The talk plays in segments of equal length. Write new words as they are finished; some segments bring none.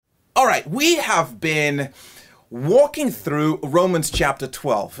right, we have been walking through Romans chapter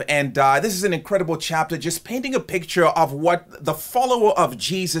 12, and this is an incredible chapter, just painting a picture of what the follower of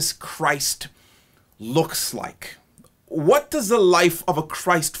Jesus Christ looks like. What does the life of a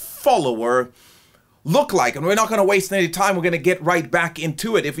Christ follower look like? And we're not going to waste any time. We're going to get right back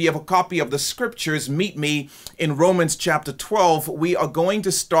into it. If you have a copy of the scriptures, meet me in Romans chapter 12. We are going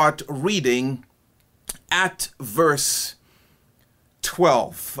to start reading at verse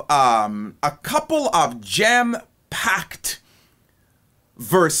 12. A couple of jam-packed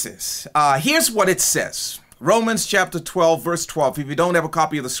verses. Here's what it says. Romans chapter 12, verse 12. If you don't have a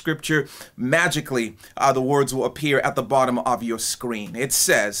copy of the scripture, magically the words will appear at the bottom of your screen. It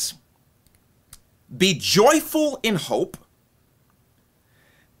says, "Be joyful in hope,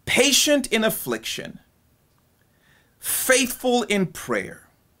 patient in affliction, faithful in prayer.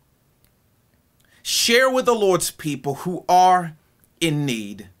 Share with the Lord's people who are in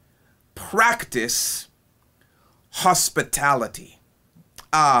need. Practice hospitality."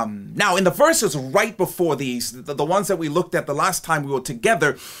 Now, in the verses right before these, the ones that we looked at the last time we were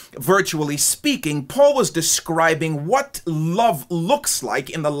together, virtually speaking, Paul was describing what love looks like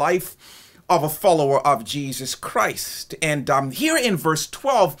in the life of a follower of Jesus Christ. And here in verse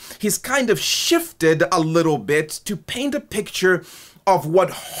 12, he's kind of shifted a little bit to paint a picture of what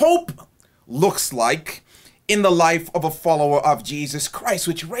hope looks like in the life of a follower of Jesus Christ,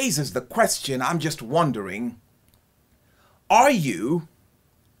 which raises the question, I'm just wondering, are you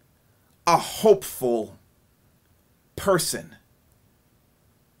a hopeful person?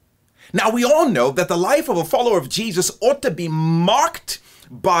 Now, we all know that the life of a follower of Jesus ought to be marked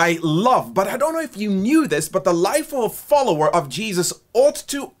by love, but I don't know if you knew this, but the life of a follower of Jesus ought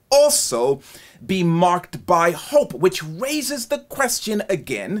to also be marked by hope, which raises the question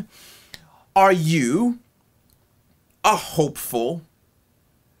again, are you a hopeful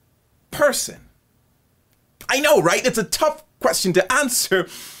person? I know, right? It's a tough question to answer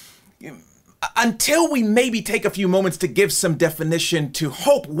until we maybe take a few moments to give some definition to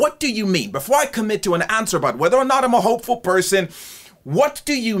hope. What do you mean? Before I commit to an answer about whether or not I'm a hopeful person, what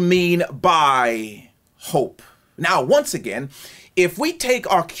do you mean by hope? Now, once again, if we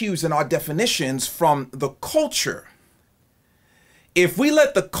take our cues and our definitions from the culture, if we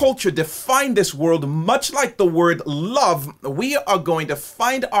let the culture define this world much like the word love, we are going to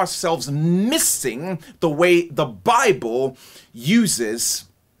find ourselves missing the way the Bible uses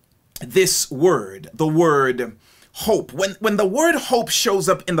this word, the word hope. When the word hope shows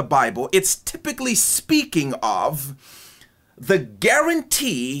up in the Bible, it's typically speaking of the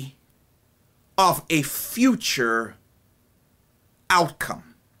guarantee of a future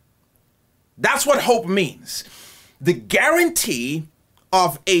outcome. That's what hope means. The guarantee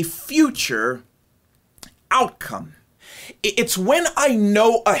of a future outcome. It's when I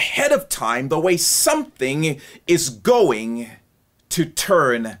know ahead of time the way something is going to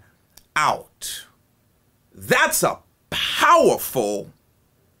turn out. That's a powerful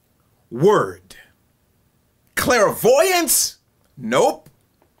word. Clairvoyance? Nope.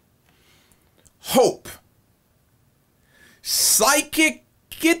 Hope. Psychicity?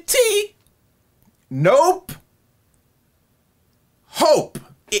 Nope. Hope.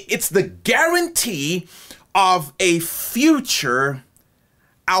 It's the guarantee of a future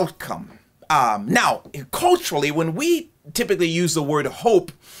outcome. Now, culturally, when we typically use the word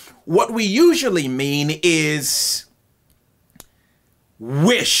hope, what we usually mean is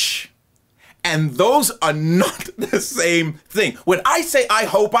wish. And those are not the same thing. When I say I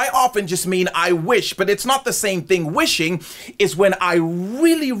hope, I often just mean I wish, but it's not the same thing. Wishing is when I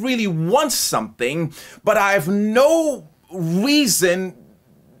really, really want something, but I have no reason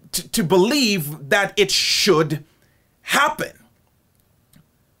to believe that it should happen.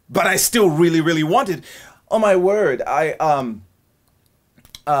 But I still really, really want it. Oh my word, I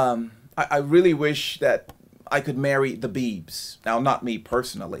really wish that I could marry the Beebs. Now, not me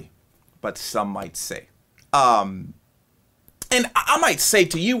personally, but some might say. And I might say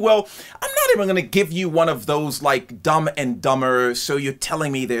to you, well, I'm not even going to give you one of those like Dumb and Dumber, so you're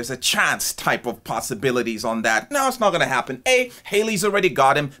telling me there's a chance type of possibilities on that. No, it's not going to happen. A, Haley's already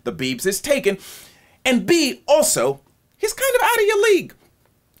got him. The Beebs is taken. And B, also, he's kind of out of your league.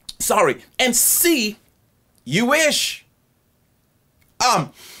 Sorry. And C, you wish.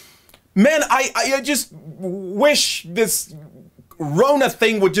 Man, I just wish this Rona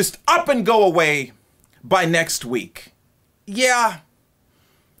thing would just up and go away by next week. Yeah,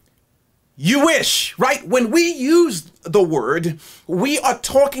 you wish, right? When we use the word, we are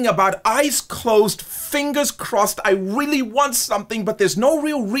talking about eyes closed, fingers crossed. I really want something, but there's no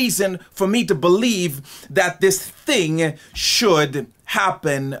real reason for me to believe that this thing should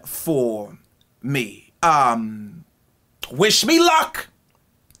happen for me. Wish me luck,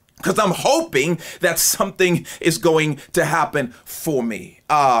 because I'm hoping that something is going to happen for me.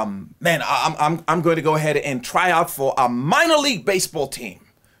 Man, I'm going to go ahead and try out for a minor league baseball team,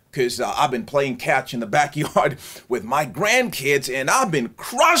 because I've been playing catch in the backyard with my grandkids, and I've been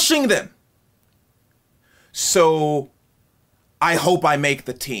crushing them. So I hope I make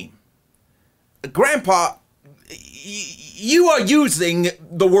the team. Grandpa, you are using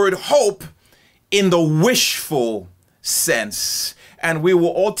the word hope in the wishful sense. And we will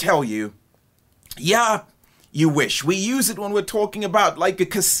all tell you, yeah, you wish. We use it when we're talking about like a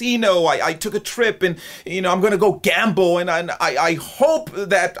casino. I took a trip and, I'm going to go gamble. And I hope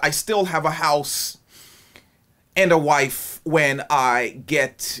that I still have a house and a wife when I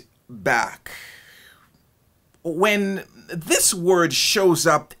get back. When this word shows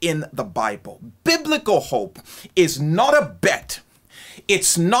up in the Bible, biblical hope is not a bet.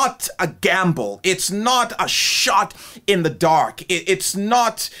 It's not a gamble. It's not a shot in the dark. It's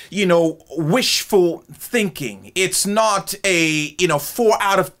not, wishful thinking. It's not a, 4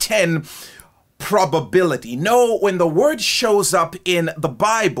 out of 10 probability. No, when the word shows up in the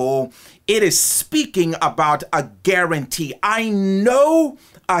Bible, it is speaking about a guarantee. I know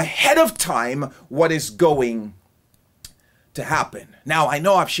ahead of time what is going to happen. Now, I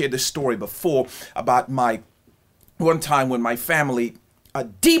know I've shared this story before about my one time when my family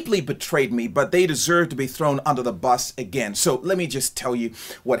deeply betrayed me, but they deserve to be thrown under the bus again. So let me just tell you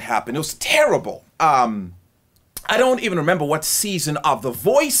what happened. It was terrible. I don't even remember what season of The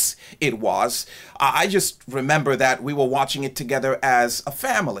Voice it was. I just remember that we were watching it together as a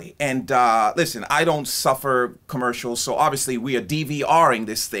family. And listen, I don't suffer commercials, so obviously we are DVRing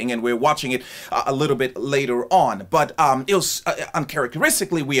this thing and we're watching it a little bit later on. But it was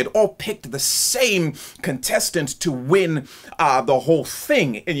uncharacteristically, we had all picked the same contestants to win the whole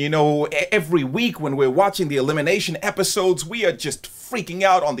thing. And every week when we're watching the elimination episodes, we are just freaking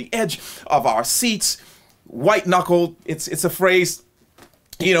out on the edge of our seats. White knuckle, it's a phrase,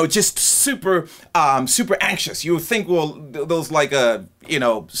 just super anxious. You would think, well, those like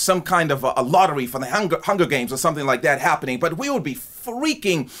some kind of a lottery for the Hunger Games or something like that happening, but we would be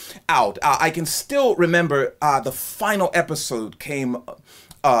freaking out. I can still remember the final episode came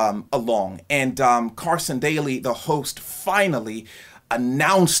along, and Carson Daly, the host, finally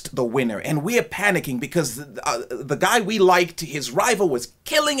announced the winner, and we're panicking because the guy we liked, his rival, was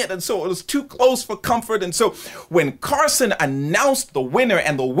killing it, and so it was too close for comfort. And so when Carson announced the winner,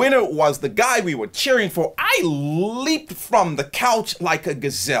 and the winner was the guy we were cheering for, I leaped from the couch like a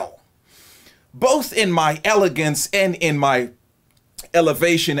gazelle, both in my elegance and in my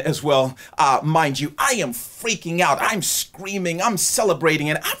elevation as well. Mind you, I am freaking out, I'm screaming, I'm celebrating,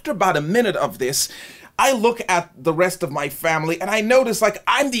 and after about a minute of this, I look at the rest of my family and I notice like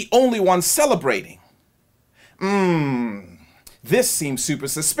I'm the only one celebrating. This seems super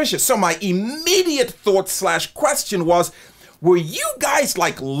suspicious. So my immediate thought / question was, were you guys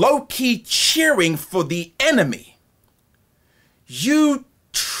like low-key cheering for the enemy? You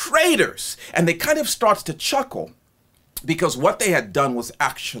traitors. And they kind of start to chuckle because what they had done was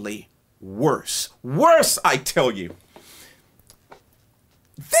actually worse. Worse, I tell you.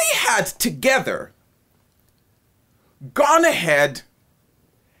 They had together gone ahead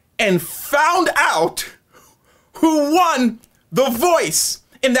and found out who won The Voice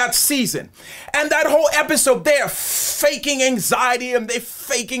in that season. And that whole episode, they're faking anxiety and they're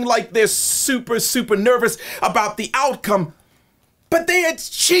faking like they're super nervous about the outcome. But they had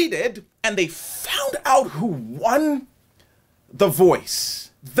cheated and they found out who won The Voice.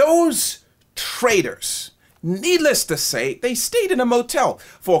 Those traitors. Needless to say, they stayed in a motel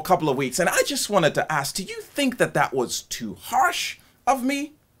for a couple of weeks. And I just wanted to ask, do you think that that was too harsh of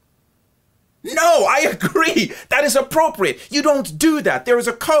me? No, I agree. That is appropriate. You don't do that. There is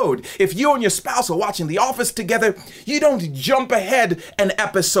a code. If you and your spouse are watching The Office together, you don't jump ahead an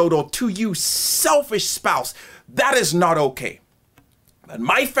episode or two, you selfish spouse. That is not okay. But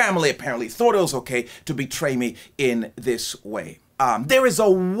my family apparently thought it was okay to betray me in this way. There is a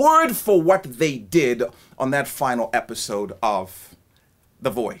word for what they did on that final episode of The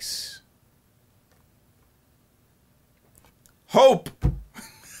Voice. Hope.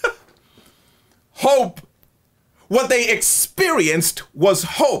 Hope. What they experienced was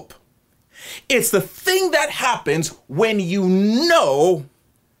hope. It's the thing that happens when you know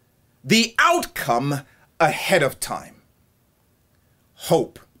the outcome ahead of time.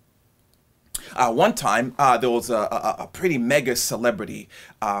 Hope. One time, there was a pretty mega celebrity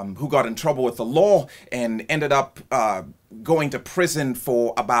who got in trouble with the law and ended up going to prison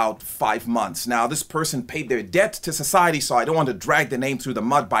for about 5 months. Now, this person paid their debt to society, so I don't want to drag the name through the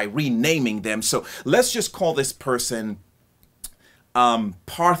mud by renaming them. So let's just call this person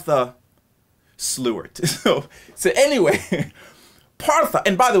Partha Stewart. So anyway, Partha,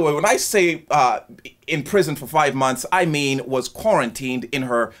 and by the way, when I say in prison for 5 months, I mean was quarantined in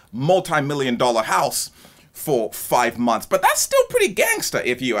her multi-million-dollar house for 5 months. But that's still pretty gangster,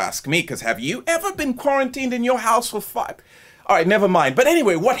 if you ask me, because have you ever been quarantined in your house for 5? All right, never mind. But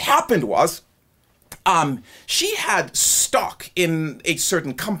anyway, what happened was she had stock in a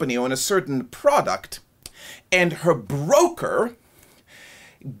certain company or in a certain product, and her broker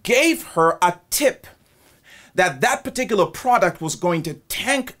gave her a tip that particular product was going to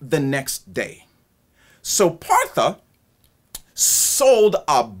tank the next day. So Partha sold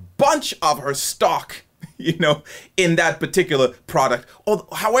a bunch of her stock, in that particular product, or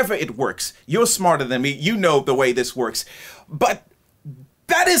however it works. You're smarter than me. You know the way this works. But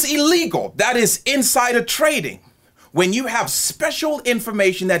that is illegal. That is insider trading. When you have special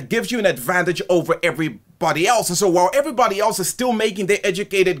information that gives you an advantage over everybody else. And so while everybody else is still making their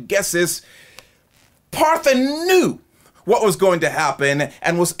educated guesses, Partha knew what was going to happen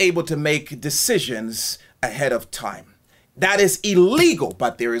and was able to make decisions ahead of time. That is illegal,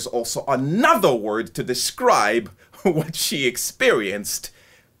 but there is also another word to describe what she experienced,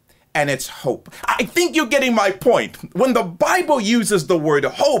 and it's hope. I think you're getting my point. When the Bible uses the word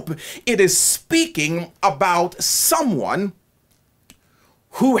hope, it is speaking about someone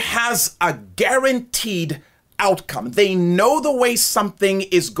who has a guaranteed outcome. They know the way something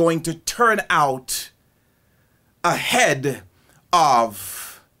is going to turn out ahead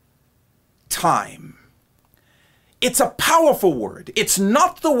of time. It's a powerful word. It's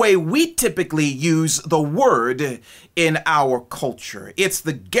not the way we typically use the word in our culture. It's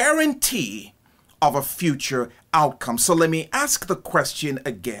the guarantee of a future outcome. So let me ask the question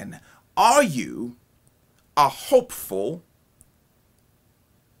again. Are you a hopeful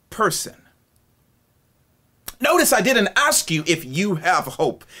person? Notice I didn't ask you if you have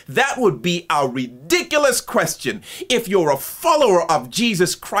hope. That would be a ridiculous question. If you're a follower of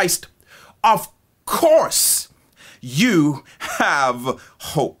Jesus Christ, of course you have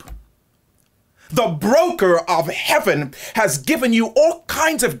hope. The broker of heaven has given you all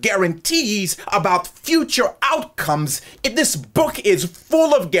kinds of guarantees about future outcomes. This book is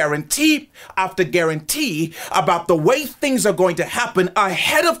full of guarantee after guarantee about the way things are going to happen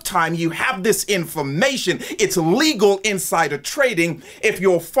ahead of time. You have this information. It's legal insider trading if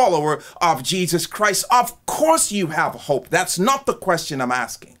you're a follower of Jesus Christ. Of course you have hope. That's not the question I'm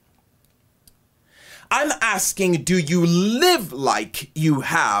asking. I'm asking, do you live like you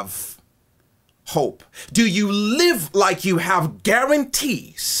have hope? Do you live like you have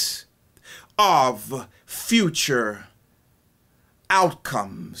guarantees of future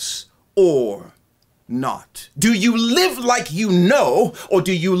outcomes or not? Do you live like you know, or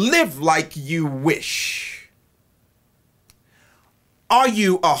do you live like you wish? Are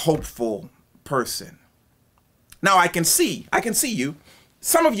you a hopeful person? Now I can see you.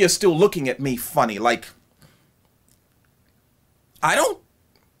 Some of you are still looking at me funny, like I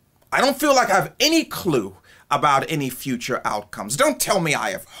don't feel like I have any clue about any future outcomes. Don't tell me I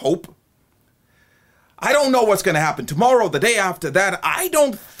have hope. I don't know what's going to happen tomorrow, the day after that. I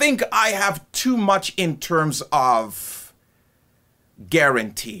don't think I have too much in terms of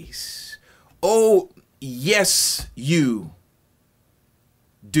guarantees. Oh, yes, you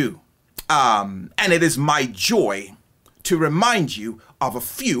do. And it is my joy to remind you of a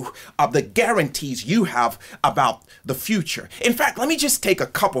few of the guarantees you have about the future. In fact, let me just take a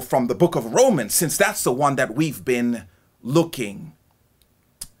couple from the book of Romans, since that's the one that we've been looking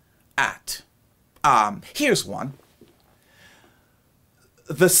at. Here's one.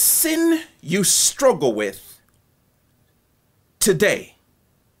 The sin you struggle with today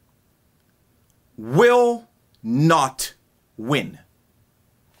will not win.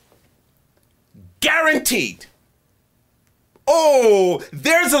 Guaranteed. Oh,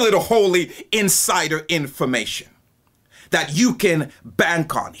 there's a little holy insider information that you can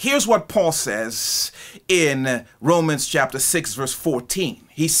bank on. Here's what Paul says in Romans chapter 6, verse 14.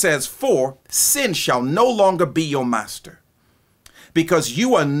 He says, "For sin shall no longer be your master, because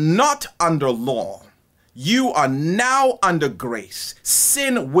you are not under law. You are now under grace.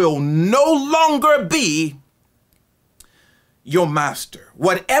 Sin will no longer be your master.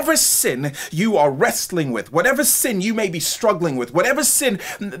 Whatever sin you are wrestling with, whatever sin you may be struggling with, whatever sin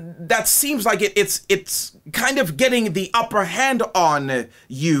that seems like it's kind of getting the upper hand on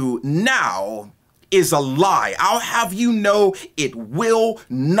you now is a lie. I'll have you know it will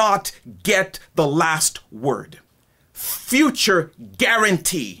not get the last word. Future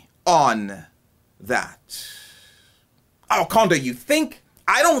guarantee on that. Oh, Kondo, you think?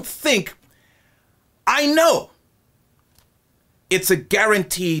 I don't think. I know. It's a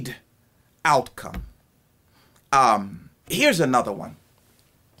guaranteed outcome. Here's another one.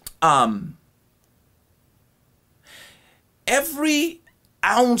 Every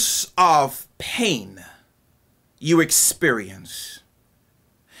ounce of pain you experience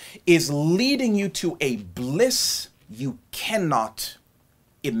is leading you to a bliss you cannot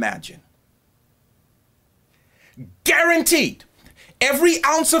imagine. Guaranteed. Every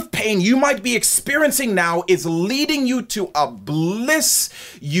ounce of pain you might be experiencing now is leading you to a bliss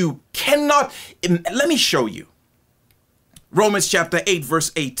you cannot. Let me show you. Romans chapter 8,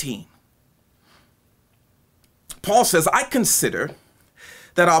 verse 18. Paul says, I consider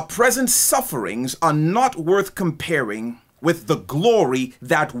that our present sufferings are not worth comparing with the glory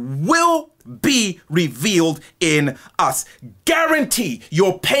that will be revealed in us. Guarantee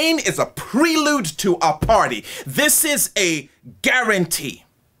your pain is a prelude to a party. This is a guarantee.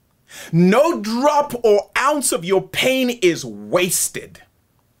 No drop or ounce of your pain is wasted.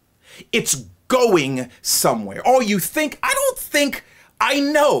 It's going somewhere. Or you think, I don't think, I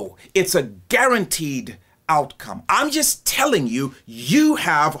know. It's a guaranteed outcome. I'm just telling you, you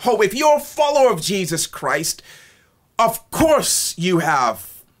have hope. If you're a follower of Jesus Christ, of course you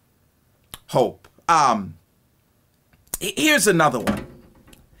have hope. Here's another one.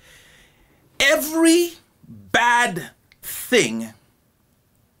 Every bad thing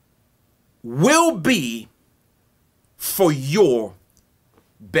will be for your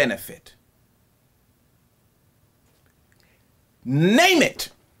benefit. Name it.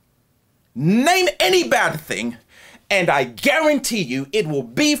 Name any bad thing, and I guarantee you it will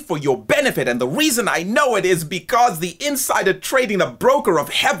be for your benefit. And the reason I know it is because the insider trading, the broker of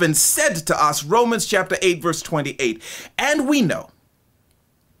heaven, said to us, Romans chapter 8, verse 28, and we know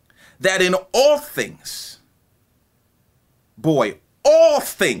that in all things, all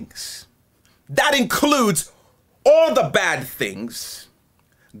things, that includes all the bad things,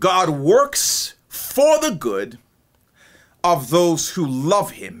 God works for the good of those who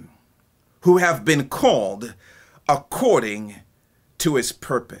love him, who have been called according to his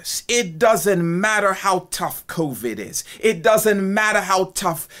purpose. It doesn't matter how tough COVID is. It doesn't matter how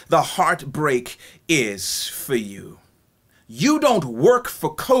tough the heartbreak is for you. You don't work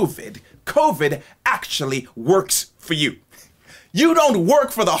for COVID. COVID actually works for you. You don't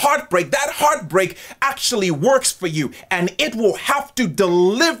work for the heartbreak. That heartbreak actually works for you, and it will have to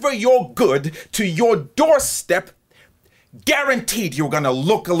deliver your good to your doorstep. Guaranteed you're going to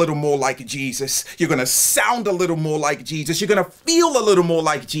look a little more like Jesus. You're going to sound a little more like Jesus. You're going to feel a little more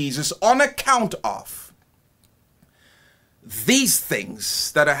like Jesus on account of these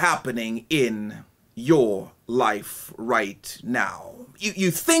things that are happening in your life right now.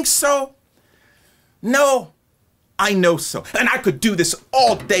 You think so? No, I know so. And I could do this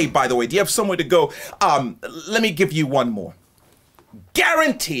all day, by the way. Do you have somewhere to go? Let me give you one more.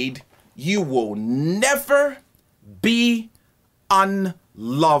 Guaranteed you will never be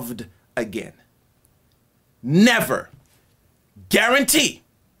unloved again. Never. Guarantee.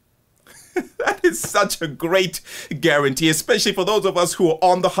 That is such a great guarantee, especially for those of us who are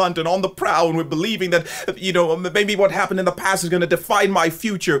on the hunt and on the prowl, and we're believing that, maybe what happened in the past is going to define my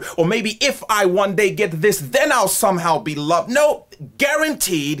future, or maybe if I one day get this, then I'll somehow be loved. No,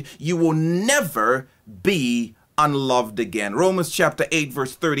 guaranteed you will never be unloved again. Romans chapter 8,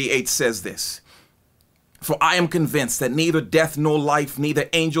 verse 38 says this. For I am convinced that neither death nor life, neither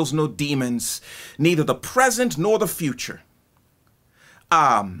angels nor demons, neither the present nor the future,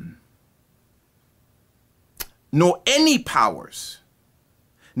 nor any powers,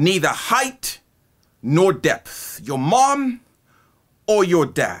 neither height nor depth, your mom or your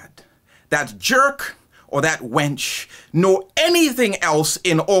dad, that jerk or that wench, nor anything else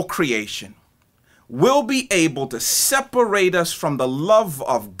in all creation will be able to separate us from the love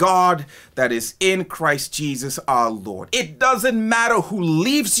of God that is in Christ Jesus our Lord. It doesn't matter who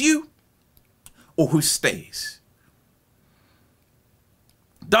leaves you or who stays.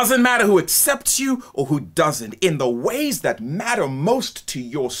 Doesn't matter who accepts you or who doesn't. In the ways that matter most to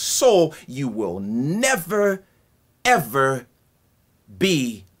your soul, you will never, ever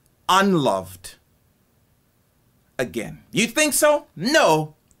be unloved again. You think so?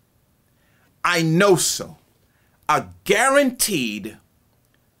 No. I know so. a guaranteed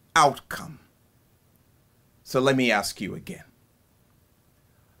outcome. So let me ask you again.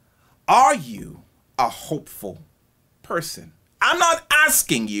 Are you a hopeful person? I'm not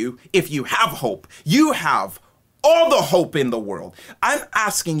asking you if you have hope. You have all the hope in the world. I'm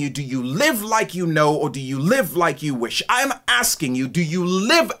asking you, do you live like you know, or do you live like you wish? I'm asking you, do you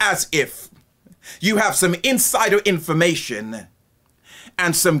live as if you have some insider information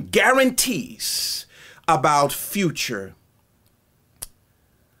and some guarantees about future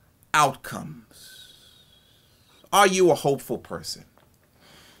outcomes? Are you a hopeful person?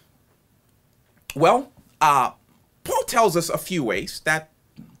 Well, Paul tells us a few ways that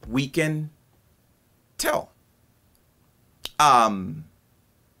we can tell.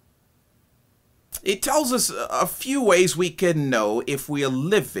 It tells us a few ways we can know if we are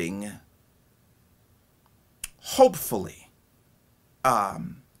living hopefully.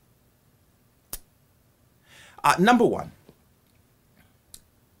 Number one,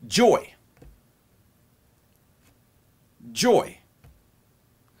 joy. Joy.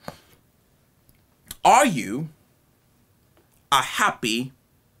 Are you a happy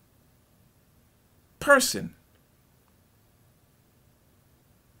person?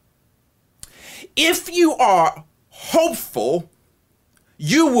 If you are hopeful,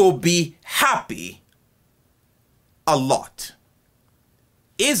 you will be happy a lot.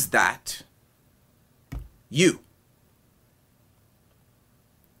 Is that you?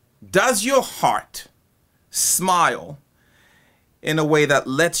 Does your heart smile in a way that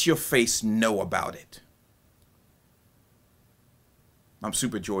lets your face know about it? I'm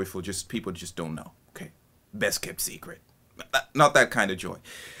super joyful, just people just don't know. Okay. Best kept secret. Not that kind of joy.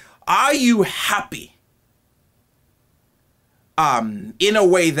 Are you happy in a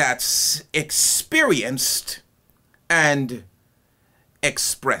way that's experienced and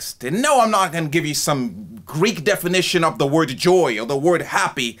expressed? And no, I'm not going to give you some Greek definition of the word joy or the word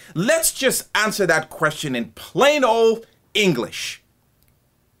happy. Let's just answer that question in plain old English.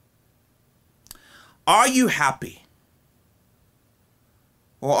 Are you happy?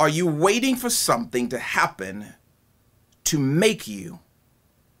 Or are you waiting for something to happen to make you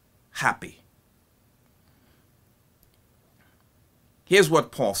happy? Here's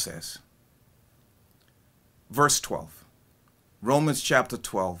what Paul says. Verse 12. Romans chapter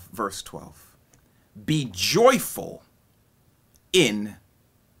 12, verse 12. Be joyful in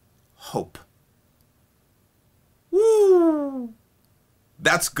hope. Woo!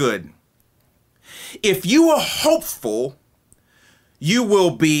 That's good. If you are hopeful, you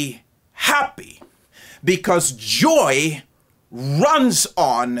will be happy, because joy runs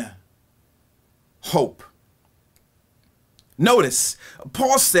on hope. Notice,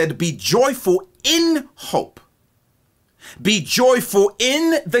 Paul said, be joyful in hope. Be joyful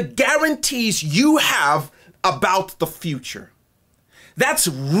in the guarantees you have about the future. That's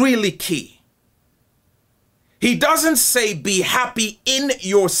really key. He doesn't say be happy in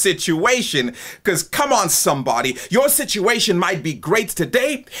your situation, because come on, somebody, your situation might be great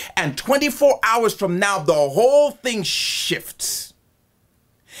today, and 24 hours from now, the whole thing shifts.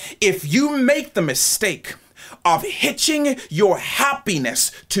 If you make the mistake of hitching your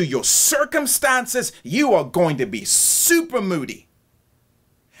happiness to your circumstances, you are going to be super moody.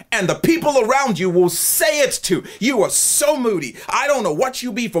 And the people around you will say it too. You are so moody. I don't know what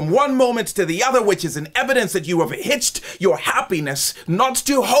you be from one moment to the other, which is an evidence that you have hitched your happiness not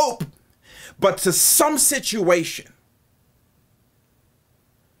to hope, but to some situation,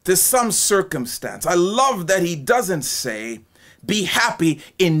 to some circumstance. I love that he doesn't say be happy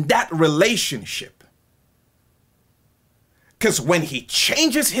in that relationship. Because when he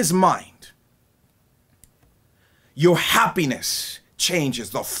changes his mind, your happiness changes.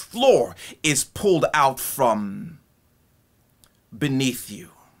 The floor is pulled out from beneath you.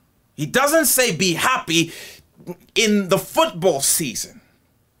 He doesn't say be happy in the football season,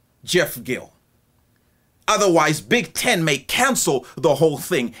 Jeff Gill. Otherwise, Big Ten may cancel the whole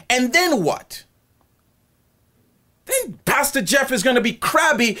thing. And then what? Then Pastor Jeff is going to be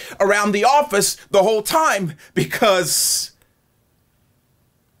crabby around the office the whole time, because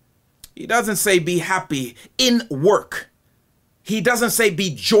he doesn't say be happy in work. He doesn't say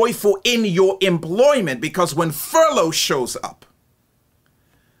be joyful in your employment, because when furlough shows up,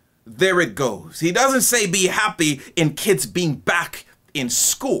 there it goes. He doesn't say be happy in kids being back in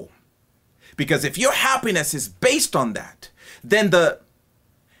school, because if your happiness is based on that, then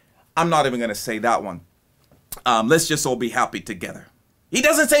I'm not even going to say that one. Let's just all be happy together. He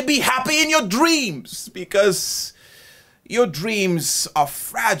doesn't say be happy in your dreams, because your dreams are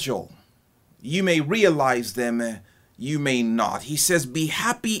fragile. You may realize them, you may not. He says, be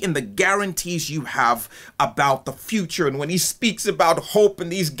happy in the guarantees you have about the future. And when he speaks about hope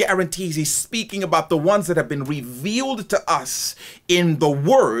and these guarantees, he's speaking about the ones that have been revealed to us in the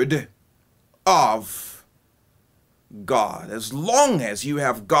Word of God. As long as you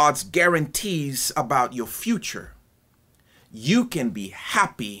have God's guarantees about your future, you can be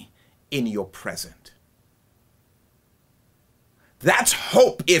happy in your present. That's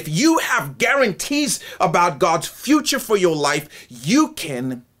hope. If you have guarantees about God's future for your life, you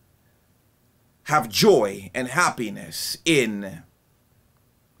can have joy and happiness in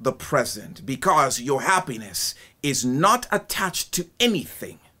the present, because your happiness is not attached to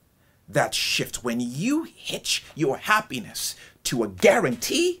anything that shifts. When you hitch your happiness to a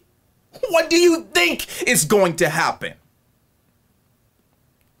guarantee, what do you think is going to happen?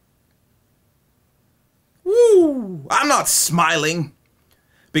 Woo! I'm not smiling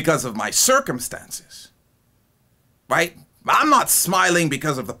because of my circumstances, right? I'm not smiling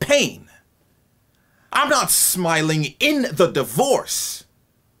because of the pain. I'm not smiling in the divorce.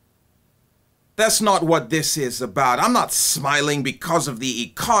 That's not what this is about. I'm not smiling because of the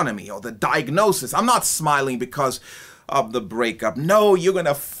economy or the diagnosis. I'm not smiling because of the breakup. No, you're going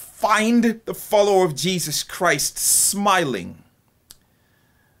to find the follower of Jesus Christ smiling,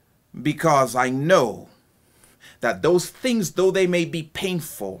 because I know that those things, though they may be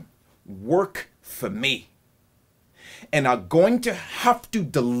painful, work for me and are going to have to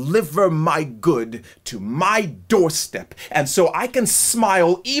deliver my good to my doorstep. And so I can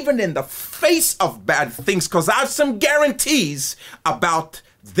smile even in the face of bad things, because I have some guarantees about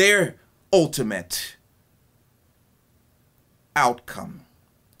their ultimate outcome.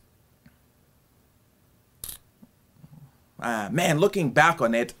 Man, looking back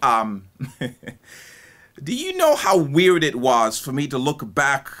on it, do you know how weird it was for me to look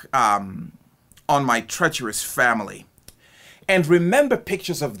back on my treacherous family and remember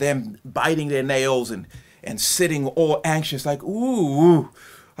pictures of them biting their nails and sitting all anxious, like, ooh,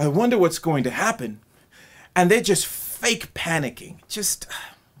 I wonder what's going to happen. And they're just fake panicking.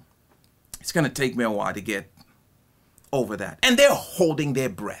 It's going to take me a while to get over that. And they're holding their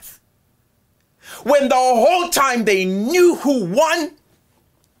breath, when the whole time they knew who won.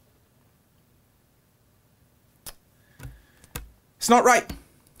 It's not right.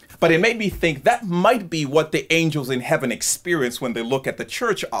 But it made me think that might be what the angels in heaven experience when they look at the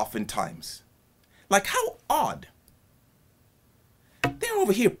church oftentimes. Like, how odd. They're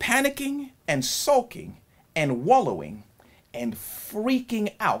over here panicking and sulking and wallowing and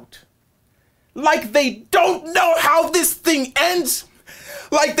freaking out, like they don't know how this thing ends,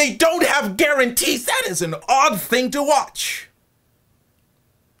 like they don't have guarantees. That is an odd thing to watch.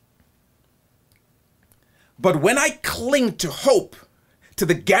 But when I cling to hope, to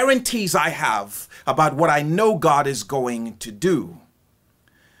the guarantees I have about what I know God is going to do,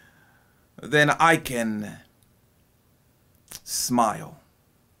 then I can smile.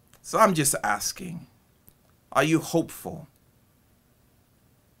 So I'm just asking, are you hopeful?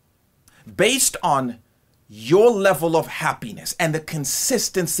 Based on your level of happiness and the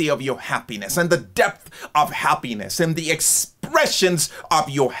consistency of your happiness and the depth of happiness and the expressions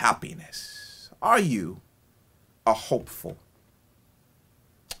of your happiness, are you a hopeful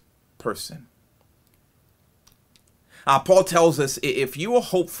person? Paul tells us, if you are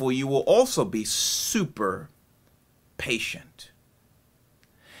hopeful, you will also be super patient.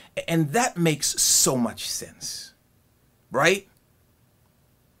 And that makes so much sense, right?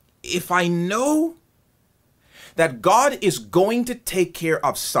 If I know that God is going to take care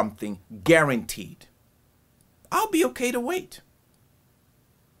of something guaranteed, I'll be okay to wait.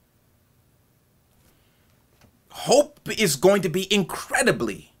 Hope is going to be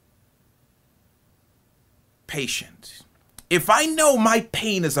incredibly patient. If I know my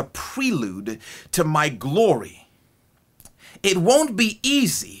pain is a prelude to my glory, it won't be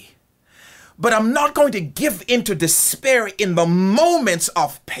easy, but I'm not going to give into despair in the moments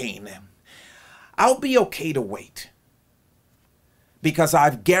of pain. I'll be okay to wait because I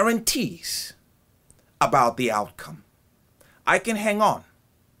have guarantees about the outcome. I can hang on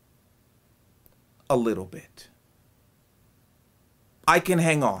a little bit. I can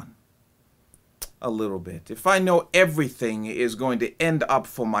hang on a little bit. If I know everything is going to end up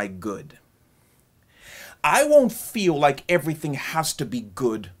for my good, I won't feel like everything has to be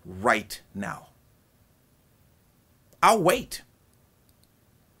good right now. I'll wait.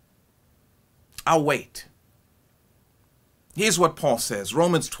 I'll wait. Here's what Paul says,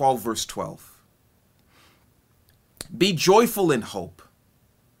 Romans 12, verse 12. Be joyful in hope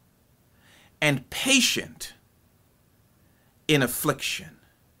and patient in affliction.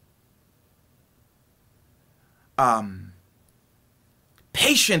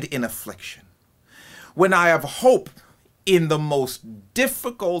 patient in affliction, when I have hope in the most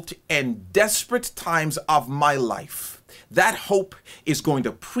difficult and desperate times of my life, that hope is going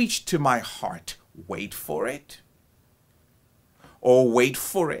to preach to my heart, wait for it. Or wait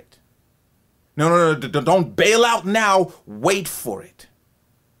for it. No, don't bail out now. Wait for it.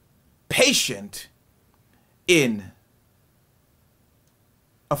 Patient in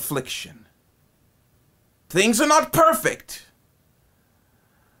affliction. Things are not perfect,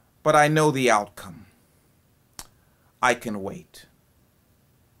 but I know the outcome. I can wait.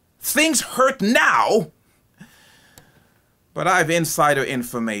 Things hurt now, but I have insider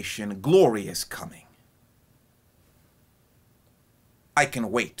information. Glory is coming. I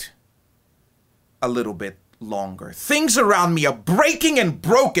can wait a little bit longer. Things around me are breaking and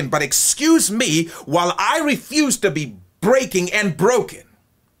broken, but excuse me while I refuse to be breaking and broken.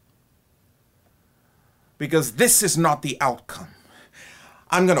 Because this is not the outcome.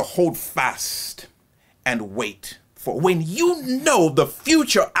 I'm going to hold fast and wait for when you know the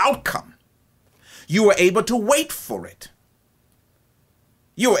future outcome. You are able to wait for it.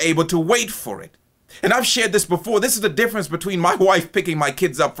 You are able to wait for it. And I've shared this before. This is the difference between my wife picking my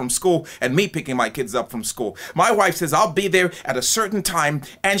kids up from school and me picking my kids up from school. My wife says, I'll be there at a certain time,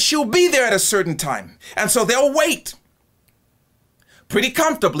 and she'll be there at a certain time. And so they'll wait pretty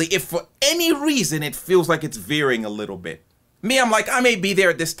comfortably if for any reason it feels like it's veering a little bit. Me, I'm like, I may be there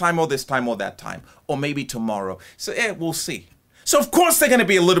at this time or that time, or maybe tomorrow. So we'll see. So of course they're going to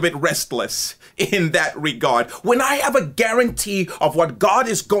be a little bit restless in that regard. When I have a guarantee of what God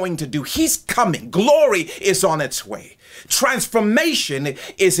is going to do, He's coming. Glory is on its way. Transformation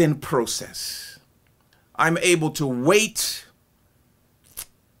is in process. I'm able to wait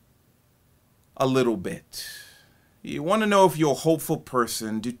a little bit. You want to know if you're a hopeful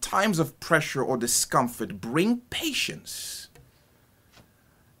person? Do times of pressure or discomfort bring patience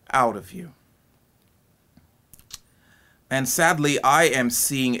out of you? And sadly, I am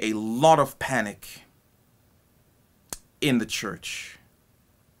seeing a lot of panic in the church,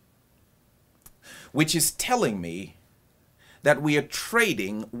 which is telling me that we are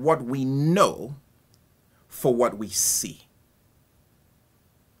trading what we know for what we see,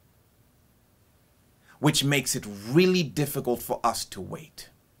 which makes it really difficult for us to wait.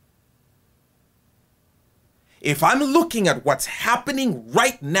 If I'm looking at what's happening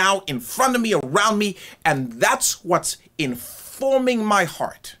right now in front of me, around me, and that's what's informing my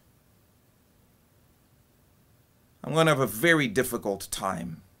heart, I'm going to have a very difficult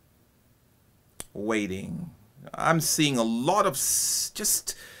time waiting. I'm seeing a lot of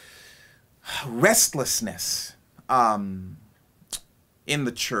just restlessness in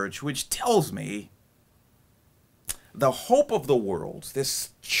the church, which tells me the hope of the world,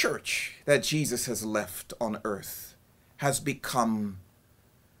 this church that Jesus has left on earth, has become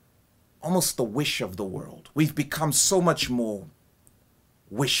almost the wish of the world. We've become so much more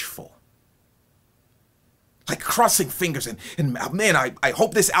wishful. Like crossing fingers and man, I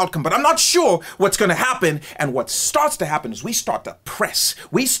hope this outcome, but I'm not sure what's going to happen. And what starts to happen is we start to press.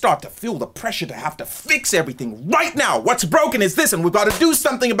 We start to feel the pressure to have to fix everything right now. What's broken is this, and we've got to do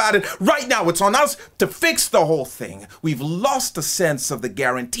something about it right now. It's on us to fix the whole thing. We've lost the sense of the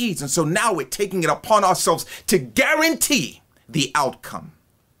guarantees. And so now we're taking it upon ourselves to guarantee the outcome.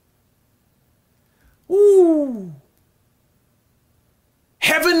 Ooh.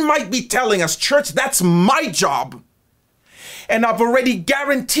 Heaven might be telling us, church, that's my job. And I've already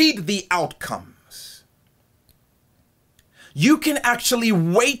guaranteed the outcomes. You can actually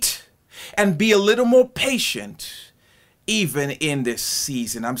wait and be a little more patient even in this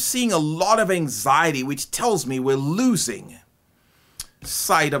season. I'm seeing a lot of anxiety, which tells me we're losing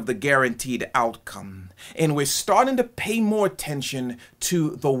sight of the guaranteed outcome. And we're starting to pay more attention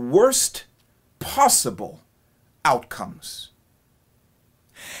to the worst possible outcomes.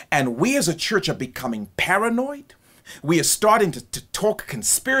 And we as a church are becoming paranoid. We are starting to talk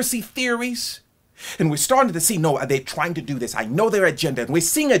conspiracy theories. And we're starting to see, no, are they trying to do this? I know their agenda. And we're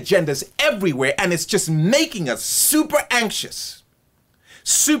seeing agendas everywhere. And it's just making us super anxious,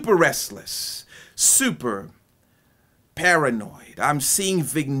 super restless, super paranoid. I'm seeing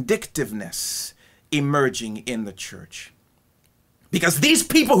vindictiveness emerging in the church. Because these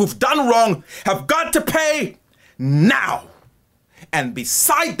people who've done wrong have got to pay now. And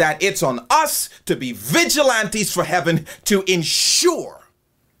beside that, it's on us to be vigilantes for heaven to ensure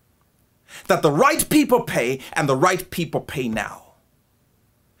that the right people pay and the right people pay now.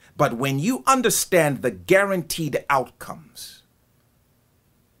 But when you understand the guaranteed outcomes,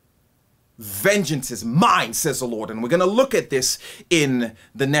 vengeance is mine, says the Lord. And we're going to look at this in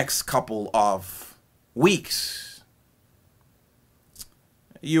the next couple of weeks.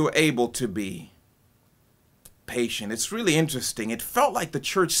 you're able to be patient. It's really interesting. It felt like the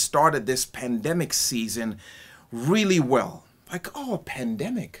church started this pandemic season really well. Like, oh, a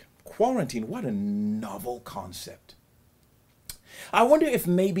pandemic, quarantine, what a novel concept. I wonder if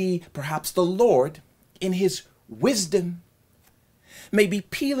maybe perhaps the Lord, in his wisdom, may be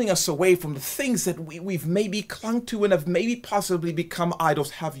peeling us away from the things that we've maybe clung to and have maybe possibly become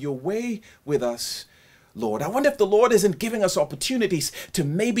idols. Have your way with us, Lord. I wonder if the Lord isn't giving us opportunities to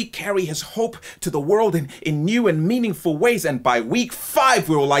maybe carry his hope to the world in new and meaningful ways. And by week 5,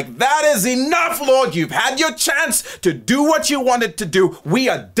 we were like, that is enough, Lord. You've had your chance to do what you wanted to do. We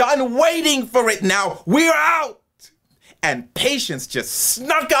are done waiting for it now. We're out. And patience just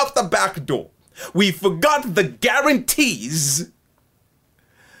snuck out the back door. We forgot the guarantees,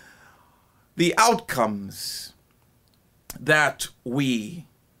 the outcomes that we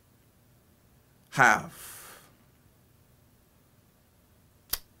have.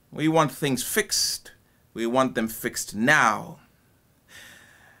 We want things fixed. We want them fixed now.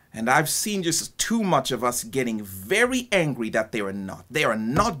 And I've seen just too much of us getting very angry that they are not. They are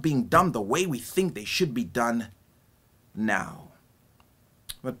not being done the way we think they should be done now.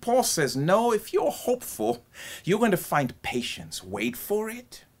 But Paul says, no, if you're hopeful, you're going to find patience. Wait for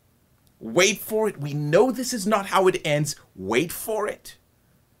it. Wait for it. We know this is not how it ends. Wait for it.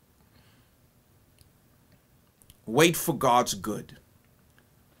 Wait for God's good.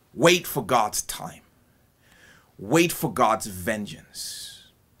 Wait for God's time. Wait for God's vengeance.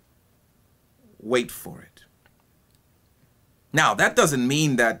 Wait for it. Now, that doesn't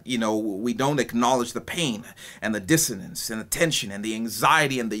mean that, we don't acknowledge the pain and the dissonance and the tension and the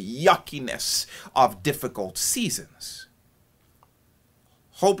anxiety and the yuckiness of difficult seasons.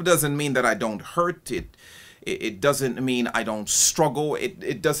 Hope doesn't mean that I don't hurt. It doesn't mean I don't struggle.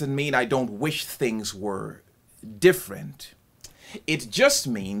 It doesn't mean I don't wish things were different. It just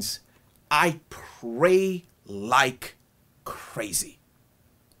means I pray like crazy.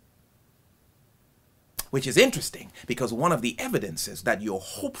 Which is interesting because one of the evidences that you're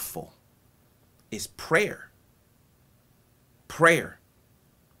hopeful is prayer. Prayer.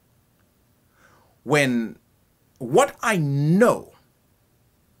 When what I know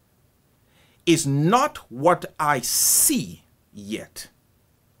is not what I see yet,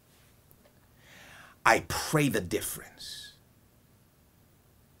 I pray the difference.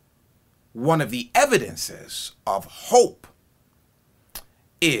 One of the evidences of hope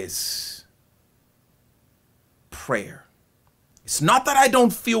is prayer. It's not that I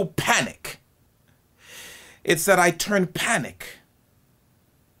don't feel panic. It's that I turn panic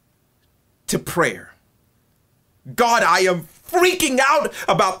to prayer. God, I am freaking out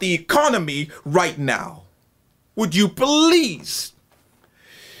about the economy right now. Would you please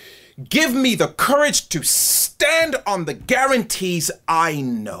give me the courage to stand on the guarantees I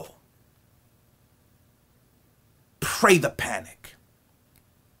know? Pray the panic.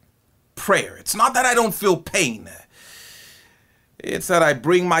 Prayer. It's not that I don't feel pain. It's that I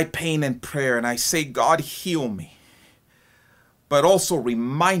bring my pain in prayer and I say, God, heal me. But also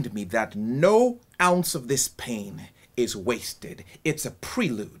remind me that no ounce of this pain is wasted. It's a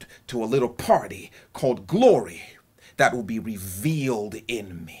prelude to a little party called glory that will be revealed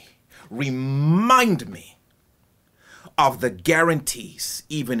in me. Remind me of the guarantees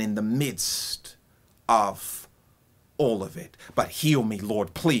even in the midst of all of it. But heal me,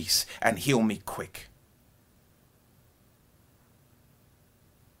 Lord, please, and heal me quick.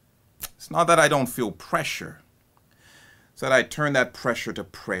 It's not that I don't feel pressure. It's that I turn that pressure to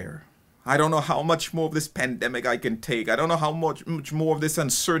prayer. I don't know how much more of this pandemic I can take. I don't know how much more of this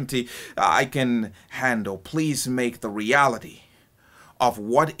uncertainty I can handle. Please make the reality of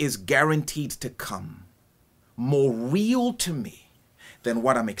what is guaranteed to come more real to me than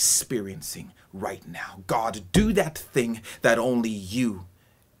what I'm experiencing right now. God, do that thing that only you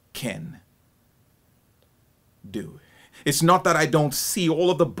can do. It's not that I don't see all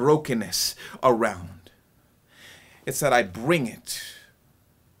of the brokenness around. It's that I bring it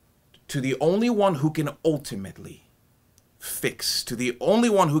to the only one who can ultimately fix, to the only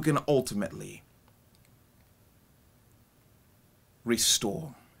one who can ultimately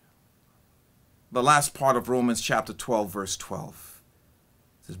restore. The last part of Romans chapter 12, verse 12.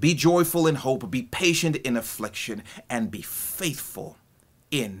 Says, be joyful in hope, be patient in affliction, and be faithful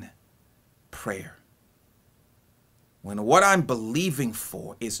in prayer. When what I'm believing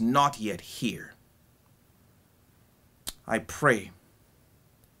for is not yet here, I pray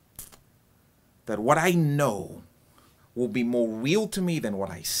that what I know will be more real to me than what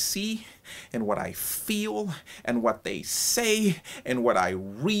I see and what I feel and what they say and what I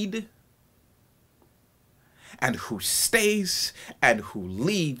read. and who stays and who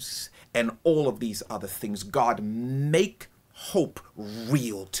leaves and all of these other things. God, make hope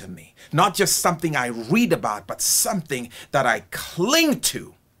real to me. Not just something I read about, but something that I cling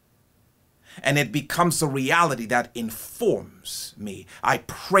to. And it becomes a reality that informs me. I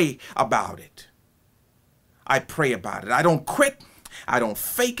pray about it. I pray about it. I don't quit. I don't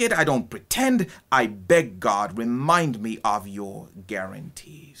fake it. I don't pretend. I beg God, remind me of your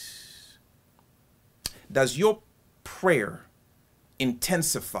guarantees. Does your prayer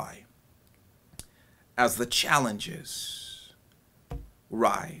intensify as the challenges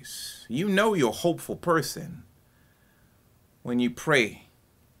rise? You know you're a hopeful person when you pray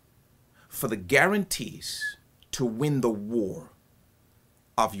for the guarantees to win the war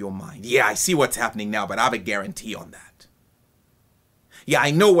of your mind. Yeah, I see what's happening now, but I have a guarantee on that. Yeah,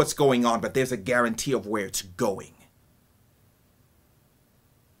 I know what's going on, but there's a guarantee of where it's going.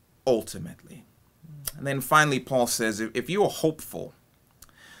 Ultimately. And then finally, Paul says, if you're hopeful,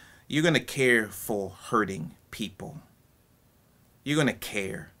 you're going to care for hurting people. You're going to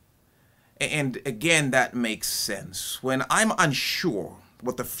care. And again, that makes sense. When I'm unsure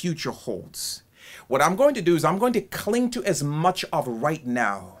what the future holds, what I'm going to do is I'm going to cling to as much of right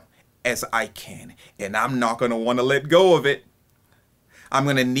now as I can. And I'm not going to want to let go of it. I'm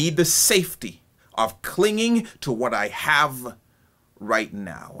going to need the safety of clinging to what I have right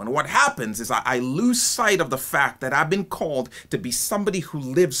now. And what happens is I lose sight of the fact that I've been called to be somebody who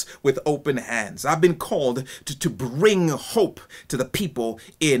lives with open hands. I've been called to bring hope to the people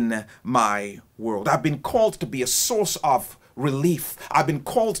in my world. I've been called to be a source of relief. I've been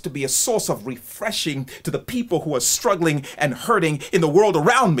called to be a source of refreshing to the people who are struggling and hurting in the world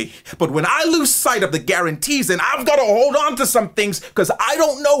around me. But when I lose sight of the guarantees, then I've got to hold on to some things because I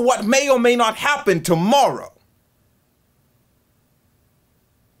don't know what may or may not happen tomorrow.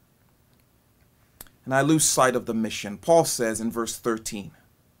 And I lose sight of the mission. Paul says in verse 13,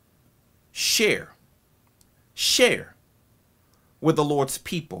 share with the Lord's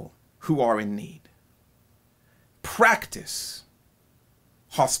people who are in need. Practice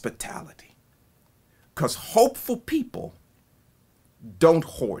hospitality, because hopeful people don't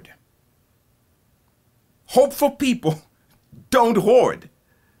hoard. Hopeful people don't hoard.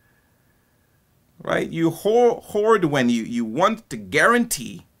 Right? You hoard when you want to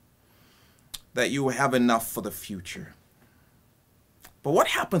guarantee that you will have enough for the future. But what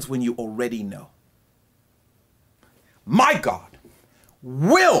happens when you already know? My God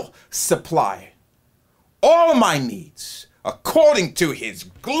will supply all my needs according to his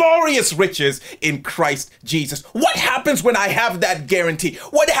glorious riches in Christ Jesus. What happens when I have that guarantee?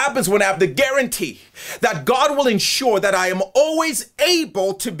 What happens when I have the guarantee that God will ensure that I am always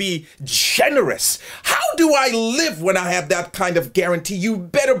able to be generous? How do I live when I have that kind of guarantee? You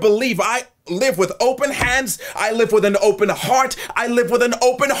better believe I live with open hands. I live with an open heart. I live with an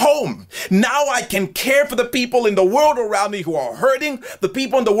open home. Now I can care for the people in the world around me who are hurting, the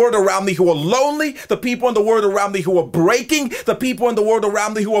people in the world around me who are lonely, the people in the world around me who are breaking, the people in the world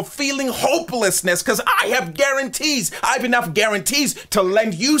around me who are feeling hopelessness, because I have guarantees. I have enough guarantees to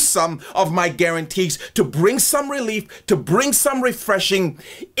lend you some of my guarantees, to bring some relief, to bring some refreshing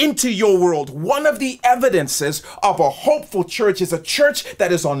into your world. One of the evidences of a hopeful church is a church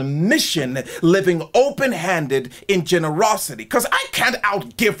that is on a mission, living open-handed in generosity, because I can't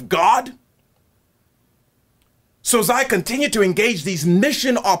outgive God. So as I continue to engage these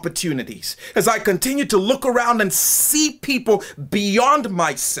mission opportunities, as I continue to look around and see people beyond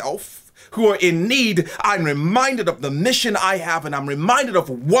myself who are in need, I'm reminded of the mission I have, and I'm reminded of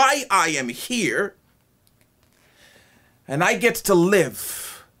why I am here. And I get to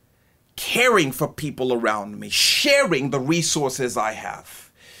live caring for people around me, sharing the resources I have,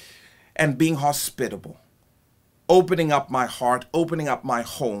 and being hospitable, opening up my heart, opening up my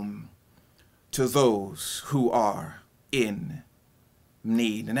home to those who are in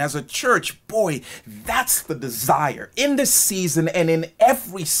need. And as a church, boy, that's the desire in this season and in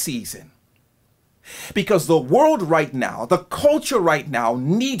every season. Because the world right now, the culture right now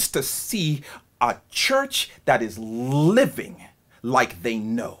needs to see a church that is living like they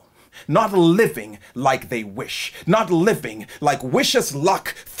know. Not living like they wish. Not living like wish us luck,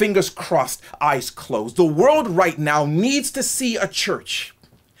 fingers crossed, eyes closed. The world right now needs to see a church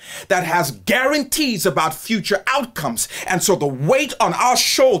that has guarantees about future outcomes. And so the weight on our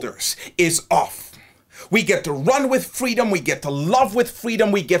shoulders is off. We get to run with freedom. We get to love with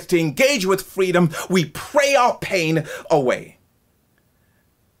freedom. We get to engage with freedom. We pray our pain away.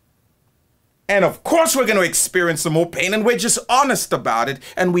 And of course, we're going to experience some more pain, and we're just honest about it,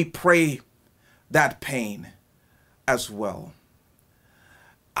 and we pray that pain as well.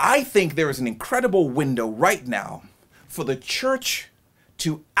 I think there is an incredible window right now for the church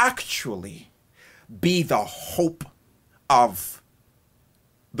to actually be the hope of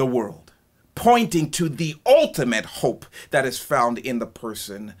the world, pointing to the ultimate hope that is found in the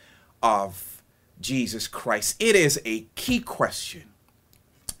person of Jesus Christ. It is a key question.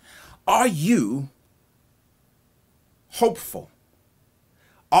 Are you hopeful?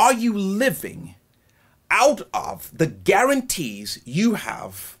 Are you living out of the guarantees you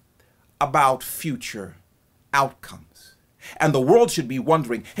have about future outcomes? And the world should be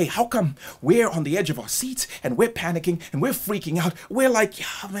wondering, hey, how come we're on the edge of our seats and we're panicking and we're freaking out? We're like,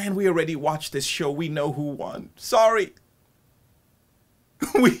 yeah, man, we already watched this show. We know who won. Sorry.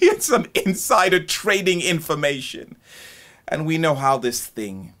 We had some insider trading information and we know how this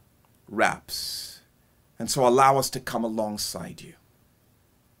thing wraps. And so allow us to come alongside you.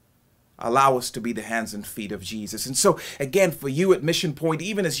 Allow us to be the hands and feet of Jesus. And so, again, for you at Mission Point,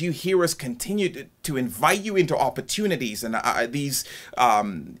 even as you hear us continue to invite you into opportunities and these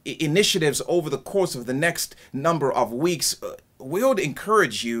initiatives over the course of the next number of weeks, we would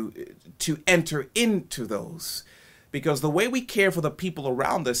encourage you to enter into those. Because the way we care for the people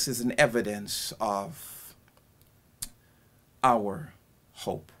around us is an evidence of our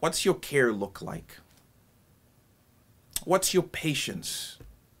hope. What's your care look like? What's your patience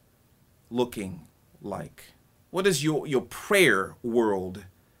looking like? What does your prayer world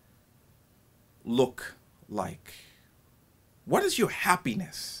look like? What does your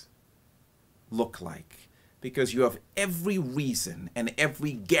happiness look like? Because you have every reason and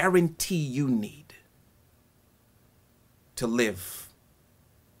every guarantee you need to live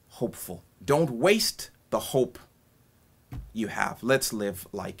hopeful. Don't waste the hope you have. Let's live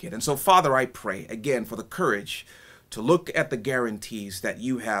like it. And so, Father, I pray again for the courage to look at the guarantees that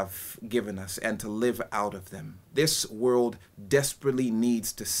you have given us and to live out of them. This world desperately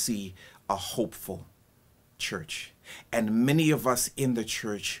needs to see a hopeful church. And many of us in the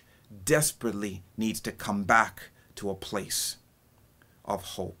church desperately needs to come back to a place of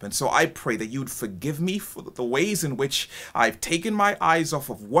hope. And so I pray that you'd forgive me for the ways in which I've taken my eyes off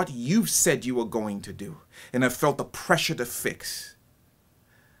of what you've said you were going to do. And I've felt the pressure to fix.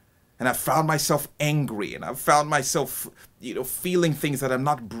 And I found myself angry, and I found myself, feeling things that I'm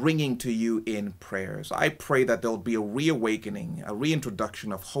not bringing to you in prayers. I pray that there'll be a reawakening, a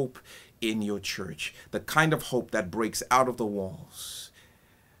reintroduction of hope in your church, the kind of hope that breaks out of the walls,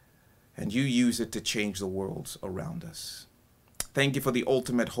 and you use it to change the world around us. Thank you for the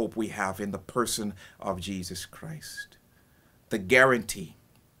ultimate hope we have in the person of Jesus Christ, the guarantee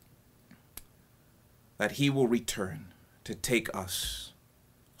that he will return to take us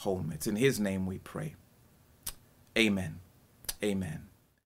home. It's in his name we pray. Amen. Amen.